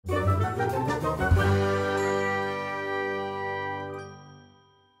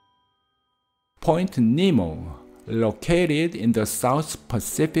Point Nemo, located in the South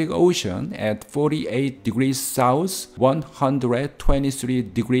Pacific Ocean at 48 degrees south, 123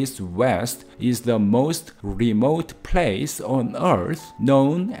 degrees west, is the most remote place on Earth,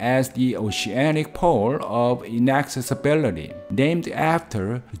 known as the oceanic pole of inaccessibility. Named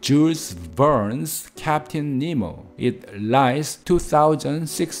after Jules Verne's Captain Nemo, it lies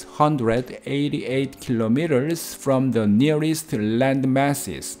 2,688 kilometers from the nearest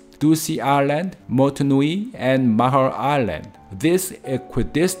landmasses, Ducie Island, Motu Nui, and Maher Island. This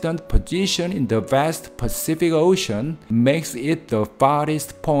equidistant position in the vast Pacific Ocean makes it the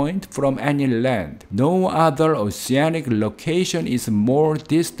farthest point from any land. No other oceanic location is more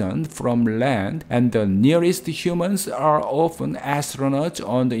distant from land, and the nearest humans are often astronauts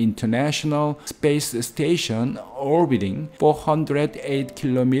on the International Space Station orbiting 408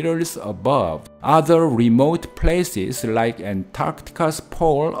 kilometers above. Other remote places like Antarctica's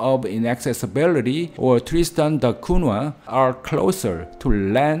pole of inaccessibility or Tristan da Cunha are closer to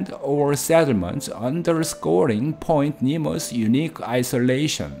land or settlements, underscoring Point Nemo's unique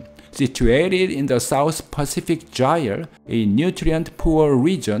isolation. Situated in the South Pacific Gyre, a nutrient-poor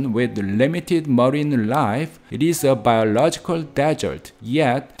region with limited marine life, it is a biological desert,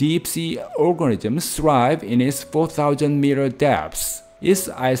 yet deep-sea organisms thrive in its 4,000-meter depths. Its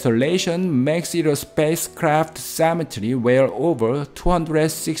isolation makes it a spacecraft cemetery where over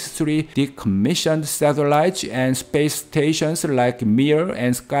 263 decommissioned satellites and space stations like Mir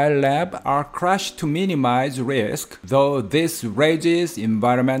and Skylab are crushed to minimize risk, though this raises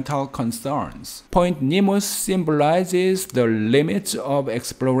environmental concerns. Point Nemo symbolizes the limits of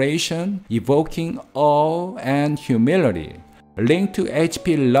exploration, evoking awe and humility. Linked to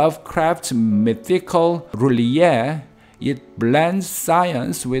H.P. Lovecraft's mythical R'lyeh, it blends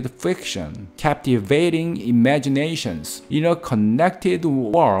science with fiction, captivating imaginations. In a connected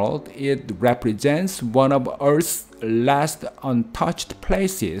world, it represents one of Earth's last untouched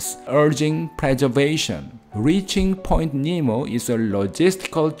places, urging preservation. Reaching Point Nemo is a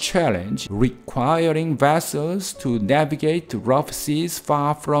logistical challenge, requiring vessels to navigate rough seas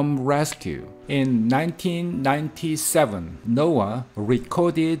far from rescue. In 1997, NOAA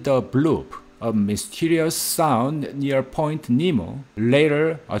recorded the bloop, a mysterious sound near Point Nemo,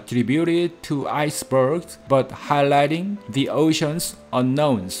 later attributed to icebergs but highlighting the ocean's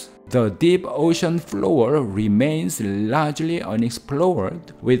unknowns. The deep ocean floor remains largely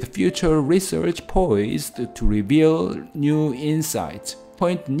unexplored, with future research poised to reveal new insights.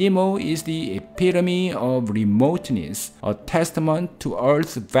 Point Nemo is the epitome of remoteness, a testament to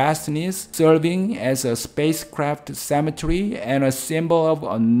Earth's vastness, serving as a spacecraft cemetery and a symbol of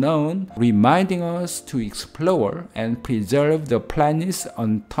unknown, reminding us to explore and preserve the planet's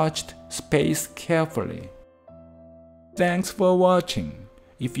untouched space carefully. Thanks for watching.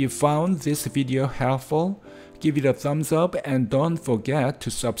 If you found this video helpful, give it a thumbs up and don't forget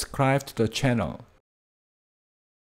to subscribe to the channel.